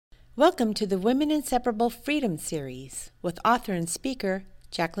Welcome to the Women Inseparable Freedom Series with author and speaker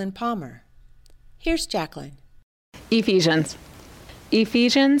Jacqueline Palmer. Here's Jacqueline. Ephesians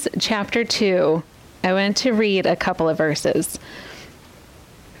chapter 2. I want to read a couple of verses.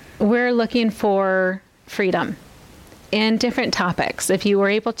 We're looking for freedom in different topics. If you were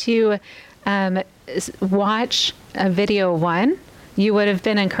able to watch video 1, you would have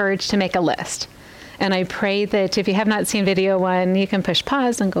been encouraged to make a list. And I pray that if you have not seen video 1, you can push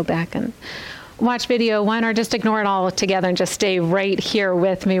pause and go back and watch video 1, or just ignore it all together and just stay right here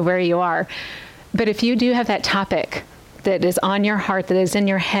with me where you are. But if you do have that topic that is on your heart, that is in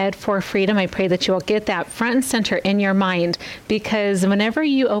your head for freedom, I pray that you will get that front and center in your mind, because whenever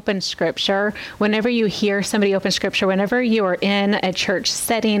you open Scripture, whenever you hear somebody open Scripture, whenever you are in a church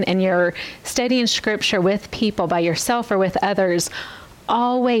setting and you're studying Scripture with people, by yourself or with others,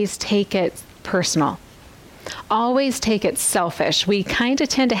 always take it personal. Always take it selfish. We kind of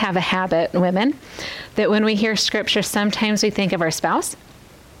tend to have a habit, women, that when we hear Scripture, sometimes we think of our spouse.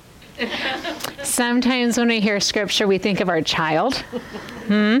 Sometimes when we hear Scripture, we think of our child.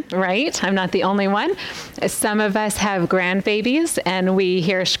 Right? I'm not the only one. Some of us have grandbabies, and we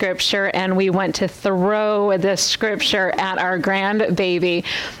hear Scripture, and we want to throw the Scripture at our grandbaby.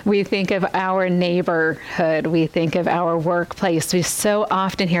 We think of our neighborhood. We think of our workplace. We so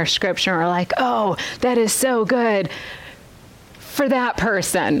often hear Scripture, and we're like, oh, that is so good for that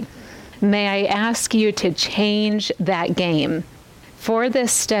person. May I ask you to change that game? For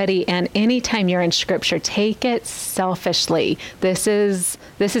this study, and anytime you're in Scripture, take it selfishly. This is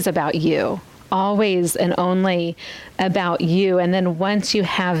about you. Always and only about you. And then once you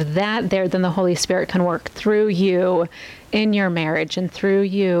have that there, then the Holy Spirit can work through you in your marriage, and through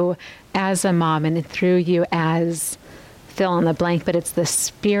you as a mom, and through you as fill in the blank. But it's the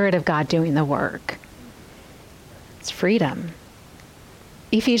Spirit of God doing the work. It's freedom.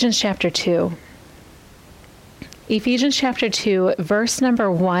 Ephesians chapter 2. Ephesians chapter 2, verse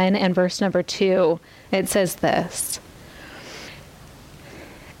number 1 and verse number 2, it says this: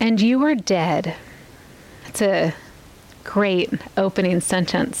 "And you were dead." It's a great opening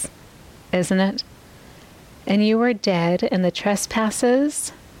sentence, isn't it? "And you were dead in the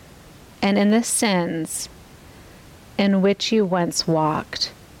trespasses and in the sins in which you once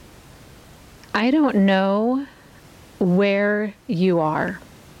walked." I don't know where you are.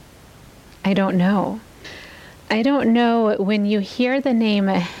 I don't know. I don't know, when you hear the name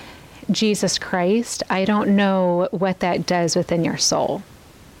Jesus Christ, I don't know what that does within your soul.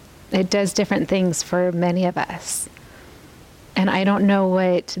 It does different things for many of us. And I don't know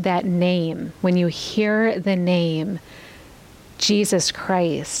what that name, when you hear the name Jesus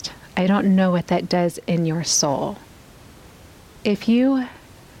Christ, I don't know what that does in your soul. If you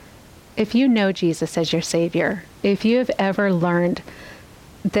know Jesus as your Savior, if you have ever learned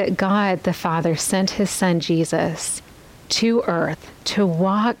that God the Father sent His Son Jesus to earth to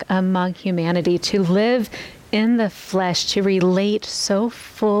walk among humanity, to live in the flesh, to relate so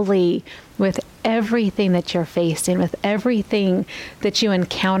fully with everything that you're facing, with everything that you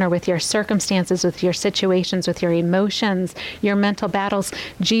encounter, with your circumstances, with your situations, with your emotions, your mental battles.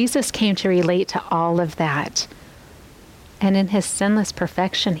 Jesus came to relate to all of that. And in His sinless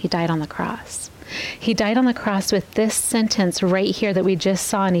perfection, He died on the cross. He died on the cross with this sentence right here that we just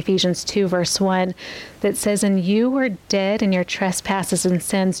saw in Ephesians 2, verse 1, that says, "And you were dead in your trespasses and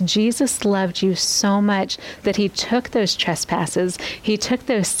sins." Jesus loved you so much that He took those trespasses, He took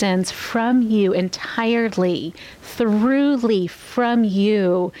those sins from you entirely, thoroughly from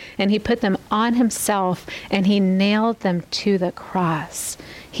you, and He put them on Himself, and He nailed them to the cross.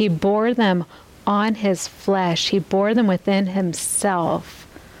 He bore them on His flesh. He bore them within Himself.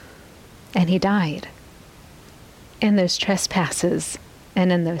 And He died in those trespasses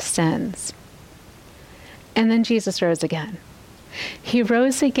and in those sins. And then Jesus rose again. He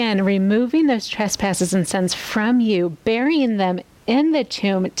rose again, removing those trespasses and sins from you, burying them in the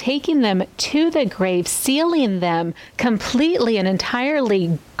tomb, taking them to the grave, sealing them completely and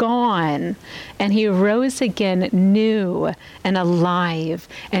entirely gone. And He rose again new and alive.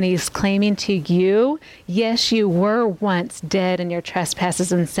 And He's claiming to you, yes, you were once dead in your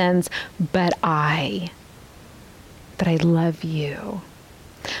trespasses and sins, but I love you.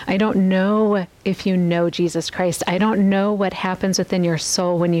 I don't know if you know Jesus Christ. I don't know what happens within your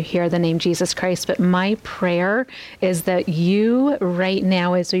soul when you hear the name Jesus Christ, but my prayer is that you right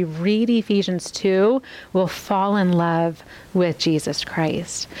now, as we read Ephesians 2, will fall in love with Jesus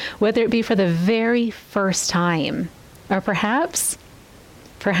Christ, whether it be for the very first time, or perhaps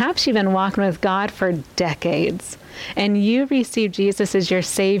you've been walking with God for decades, and you received Jesus as your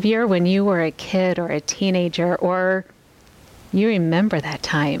Savior when you were a kid or a teenager, or you remember that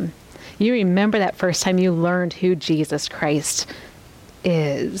time. You remember that first time you learned who Jesus Christ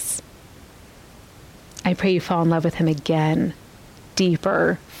is. I pray you fall in love with him again,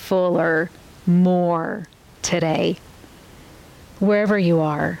 deeper, fuller, more today. Wherever you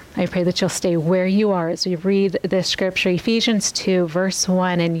are, I pray that you'll stay where you are as we read this scripture, Ephesians 2, verse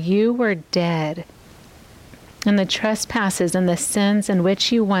 1, and you were dead in the trespasses and the sins in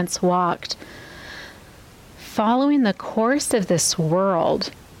which you once walked, following the course of this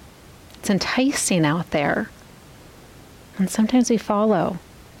world. It's enticing out there. And sometimes we follow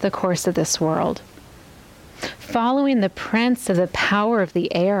the course of this world. Following the prince of the power of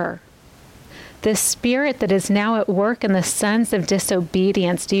the air, the spirit that is now at work in the sons of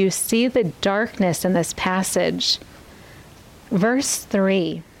disobedience. Do you see the darkness in this passage? Verse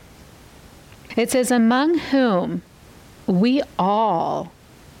 3, it says, among whom we all.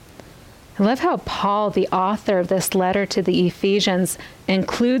 I love how Paul, the author of this letter to the Ephesians,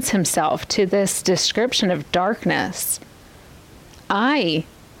 includes himself to this description of darkness. I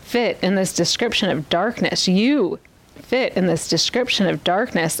fit in this description of darkness. You fit in this description of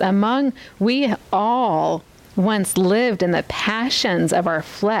darkness. Among we all once lived in the passions of our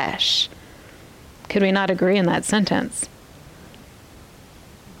flesh. Could we not agree in that sentence?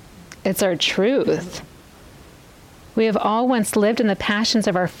 It's our truth. We have all once lived in the passions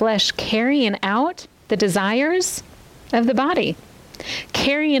of our flesh, carrying out the desires of the body,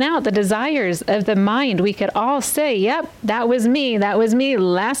 carrying out the desires of the mind. We could all say, yep, that was me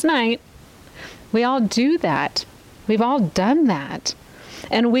last night. We all do that. We've all done that.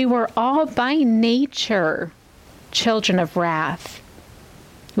 And we were all by nature children of wrath.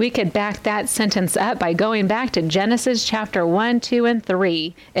 We could back that sentence up by going back to Genesis chapter 1, 2, and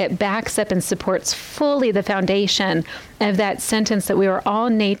 3. It backs up and supports fully the foundation of that sentence that we were all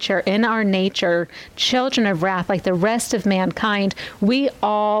in our nature, children of wrath like the rest of mankind. We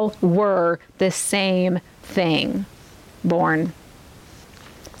all were the same thing, born.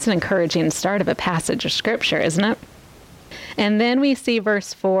 It's an encouraging start of a passage of scripture, isn't it? And then we see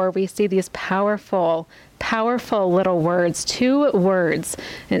verse 4, we see these powerful little words, 2 words.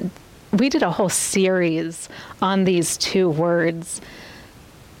 And we did a whole series on these 2 words.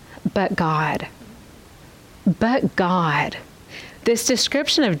 But God. But God. This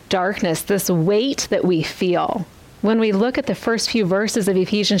description of darkness, this weight that we feel, when we look at the first few verses of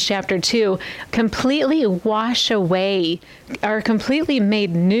Ephesians chapter 2, completely wash away, are completely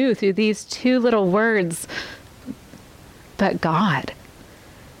made new through these 2 little words. But God.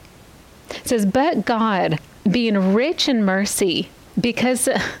 It says, but God, being rich in mercy, because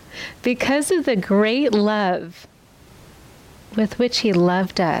of the great love with which he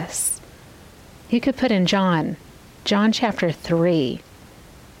loved us. You could put in John chapter 3.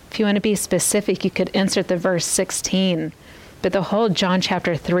 If you want to be specific, you could insert the verse 16. But the whole John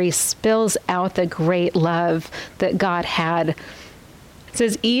chapter 3 spills out the great love that God had. It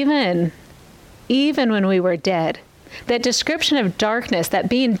says, even when we were dead, that description of darkness, that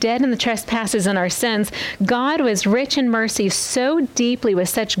being dead in the trespasses and our sins, God was rich in mercy so deeply with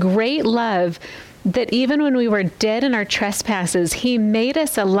such great love that even when we were dead in our trespasses, he made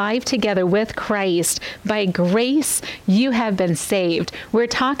us alive together with Christ. By grace, you have been saved. We're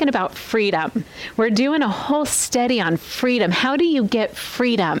talking about freedom. We're doing a whole study on freedom. How do you get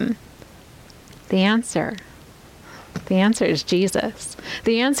freedom? The answer is Jesus.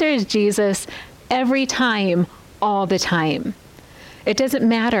 The answer is Jesus every time, all the time. It doesn't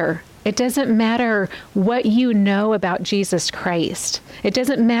matter. It doesn't matter what you know about Jesus Christ. It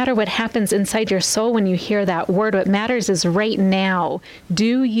doesn't matter what happens inside your soul when you hear that word. What matters is right now,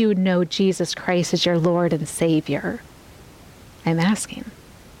 do you know Jesus Christ as your Lord and Savior? I'm asking,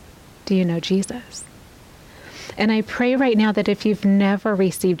 do you know Jesus? And I pray right now that if you've never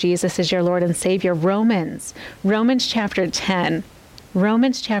received Jesus as your Lord and Savior, Romans chapter 10,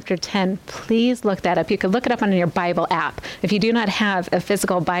 please look that up. You can look it up on your Bible app. If you do not have a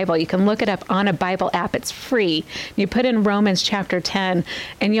physical Bible, you can look it up on a Bible app. It's free. You put in Romans chapter 10,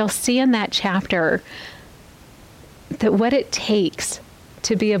 and you'll see in that chapter that what it takes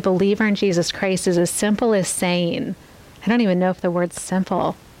to be a believer in Jesus Christ is as simple as saying, I don't even know if the word's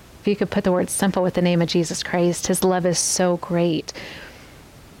simple. If you could put the word simple with the name of Jesus Christ, his love is so great.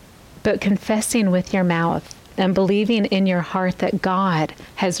 But confessing with your mouth and believing in your heart that God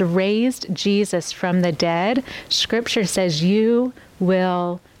has raised Jesus from the dead, Scripture says you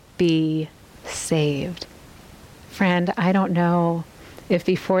will be saved. Friend, I don't know if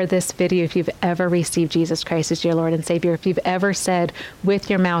before this video, if you've ever received Jesus Christ as your Lord and Savior, if you've ever said with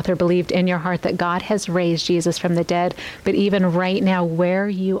your mouth or believed in your heart that God has raised Jesus from the dead, but even right now where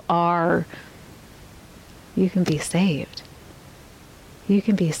you are, you can be saved. you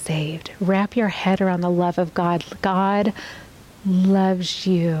can be saved. Wrap your head around the love of God. God loves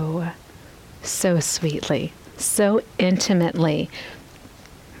you so sweetly, so intimately.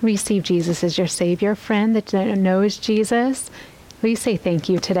 Receive Jesus as your Savior. Friend that knows Jesus, will you say thank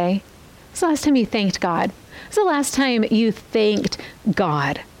you today? When's the last time you thanked God? When's the last time you thanked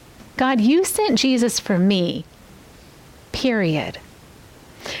God? God, you sent Jesus for me. Period.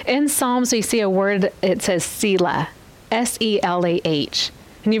 In Psalms, we see a word, it says Selah, S-E-L-A-H.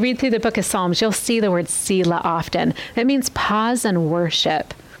 When you read through the book of Psalms, you'll see the word Selah often. It means pause and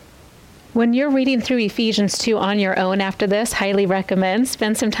worship. When you're reading through Ephesians 2 on your own after this, highly recommend,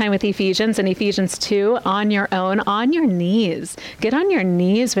 spend some time with Ephesians and Ephesians 2 on your own, on your knees. Get on your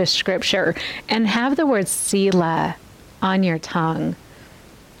knees with Scripture and have the word Selah on your tongue.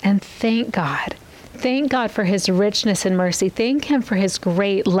 And thank God. Thank God for his richness and mercy. Thank him for his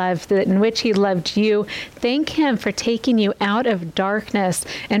great love in which he loved you. Thank him for taking you out of darkness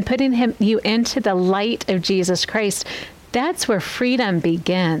and putting you into the light of Jesus Christ. That's where freedom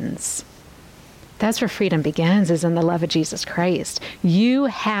begins. That's where freedom begins, is in the love of Jesus Christ. You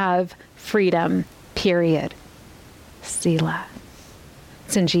have freedom, period. Selah.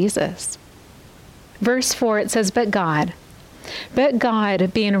 It's in Jesus. Verse 4, it says, But God,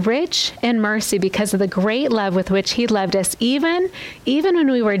 being rich in mercy because of the great love with which he loved us, even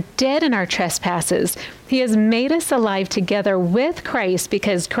when we were dead in our trespasses, he has made us alive together with Christ,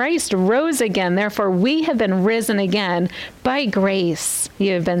 because Christ rose again. Therefore, we have been risen again. By grace,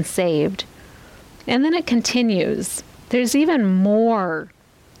 you have been saved. And then it continues. There's even more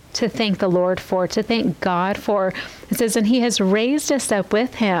to thank the Lord for, to thank God for. It says, and he has raised us up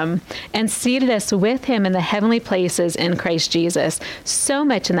with him and seated us with him in the heavenly places in Christ Jesus. So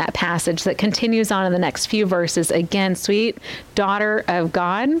much in that passage that continues on in the next few verses. Again, sweet daughter of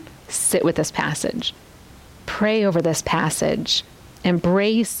God, sit with this passage. Pray over this passage.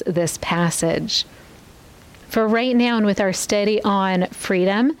 Embrace this passage. For right now, and with our study on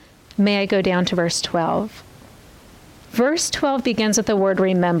freedom, may I go down to verse 12. Verse 12 begins with the word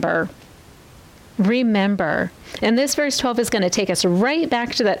remember. Remember. And this verse 12 is going to take us right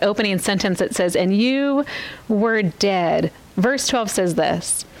back to that opening sentence that says, and you were dead. Verse 12 says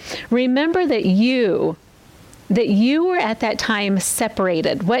this, remember that you were at that time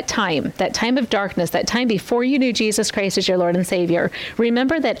separated. What time? That time of darkness, that time before you knew Jesus Christ as your Lord and Savior.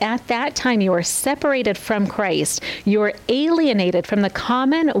 Remember that at that time you were separated from Christ. You were alienated from the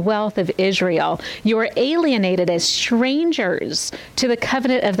commonwealth of Israel. You were alienated as strangers to the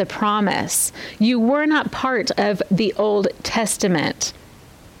covenant of the promise. You were not part of the Old Testament.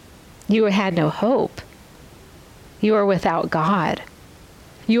 You had no hope. You were without God.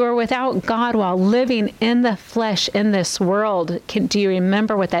 You are without God while living in the flesh in this world. Do you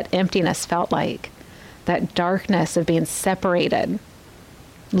remember what that emptiness felt like? That darkness of being separated,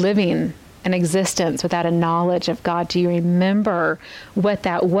 living an existence without a knowledge of God. Do you remember what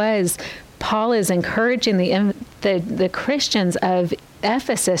that was? Paul is encouraging the Christians of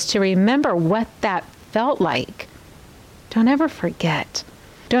Ephesus to remember what that felt like. Don't ever forget.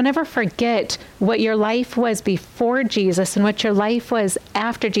 Don't ever forget what your life was before Jesus and what your life was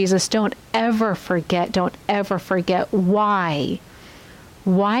after Jesus. Don't ever forget. Don't ever forget. Why?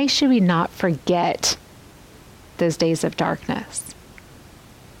 Why should we not forget those days of darkness?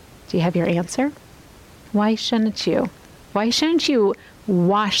 Do you have your answer? Why shouldn't you? Why shouldn't you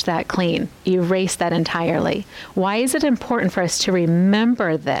wash that clean? Erase that entirely. Why is it important for us to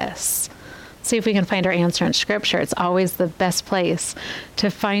remember this? See if we can find our answer in Scripture. It's always the best place to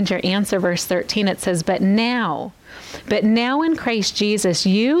find your answer. Verse 13, it says, But now in Christ Jesus,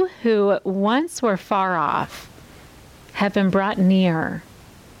 you who once were far off have been brought near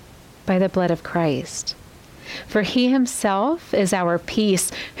by the blood of Christ. For he himself is our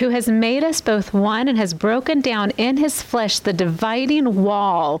peace, who has made us both one and has broken down in his flesh the dividing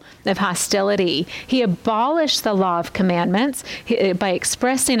wall of hostility. He abolished the law of commandments by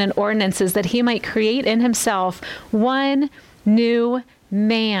expressing in ordinances, that he might create in himself one new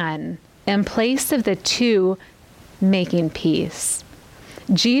man in place of the two, making peace.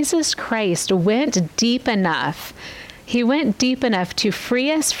 Jesus Christ went deep enough. He went deep enough to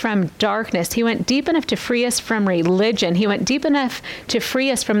free us from darkness. He went deep enough to free us from religion. He went deep enough to free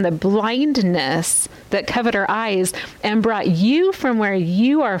us from the blindness that covered our eyes, and brought you from where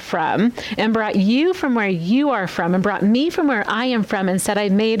you are from, and brought you from where you are from, and brought me from where I am from, and said, I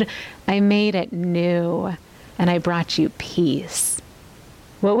made it new, and I brought you peace.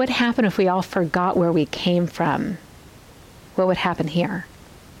 What would happen if we all forgot where we came from? What would happen here?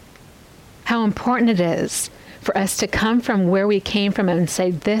 How important it is for us to come from where we came from and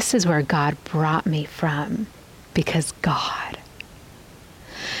say, this is where God brought me from, because God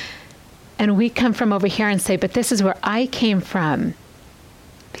And we come from over here and say, but this is where I came from,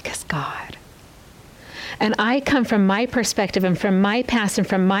 because God. And I come from my perspective and from my past and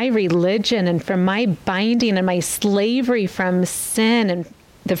from my religion and from my binding and my slavery from sin and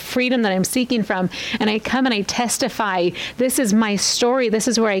the freedom that I'm seeking from. And I come and I testify, this is my story. This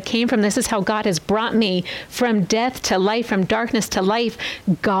is where I came from. This is how God has brought me from death to life, from darkness to life,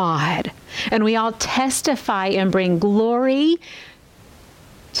 God. And we all testify and bring glory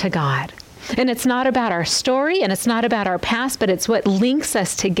to God. And it's not about our story and it's not about our past, but it's what links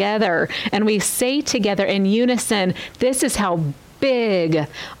us together. And we say together in unison, this is how big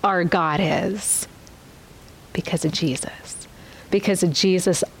our God is. Because of Jesus. Because of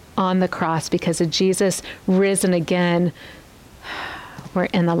Jesus on the cross, because of Jesus risen again, we're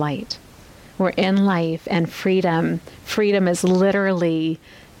in the light. We're in life and freedom. Freedom is literally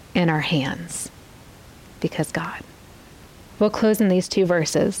in our hands because God. We'll close in these 2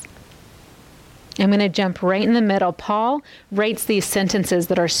 verses. I'm going to jump right in the middle. Paul writes these sentences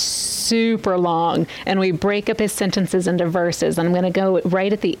that are super long, and we break up his sentences into verses. And I'm going to go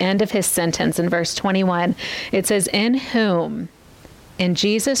right at the end of his sentence in verse 21. It says, in whom, in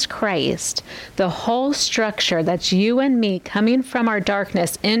Jesus Christ, the whole structure, that's you and me coming from our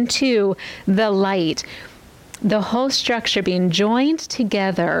darkness into the light, the whole structure being joined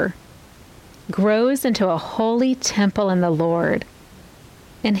together grows into a holy temple in the Lord.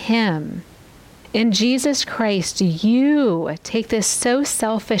 In him, in Jesus Christ, you take this so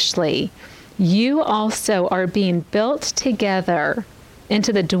selfishly. You also are being built together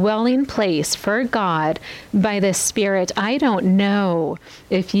into the dwelling place for God by the Spirit. I don't know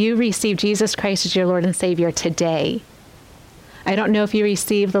if you received Jesus Christ as your Lord and Savior today. I don't know if you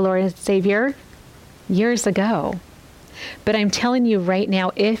received the Lord and Savior years ago. But I'm telling you right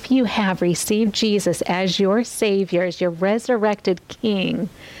now, if you have received Jesus as your Savior, as your resurrected King,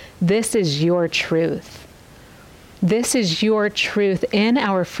 this is your truth. This is your truth in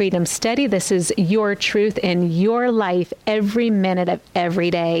our freedom study. This is your truth in your life every minute of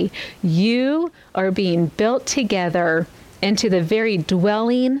every day. You are being built together into the very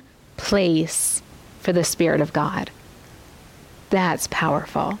dwelling place for the Spirit of God. That's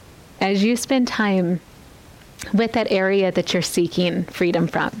powerful. As you spend time with that area that you're seeking freedom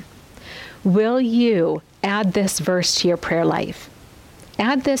from, will you add this verse to your prayer life?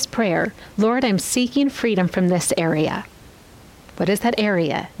 Add this prayer. Lord, I'm seeking freedom from this area. What is that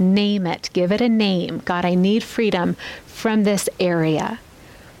area? Name it. Give it a name. God, I need freedom from this area.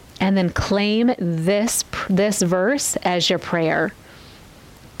 And then claim this verse as your prayer.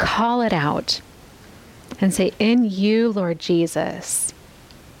 Call it out and say, in you, Lord Jesus,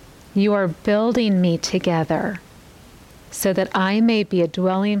 you are building me together so that I may be a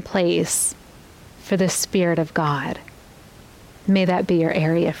dwelling place for the Spirit of God. May that be your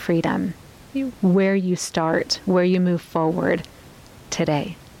area of freedom, where you start, where you move forward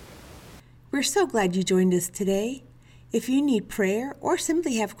today. We're so glad you joined us today. If you need prayer or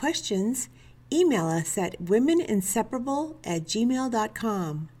simply have questions, email us at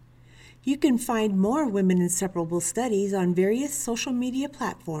womeninseparable@gmail.com. You can find more Women Inseparable studies on various social media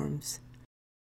platforms.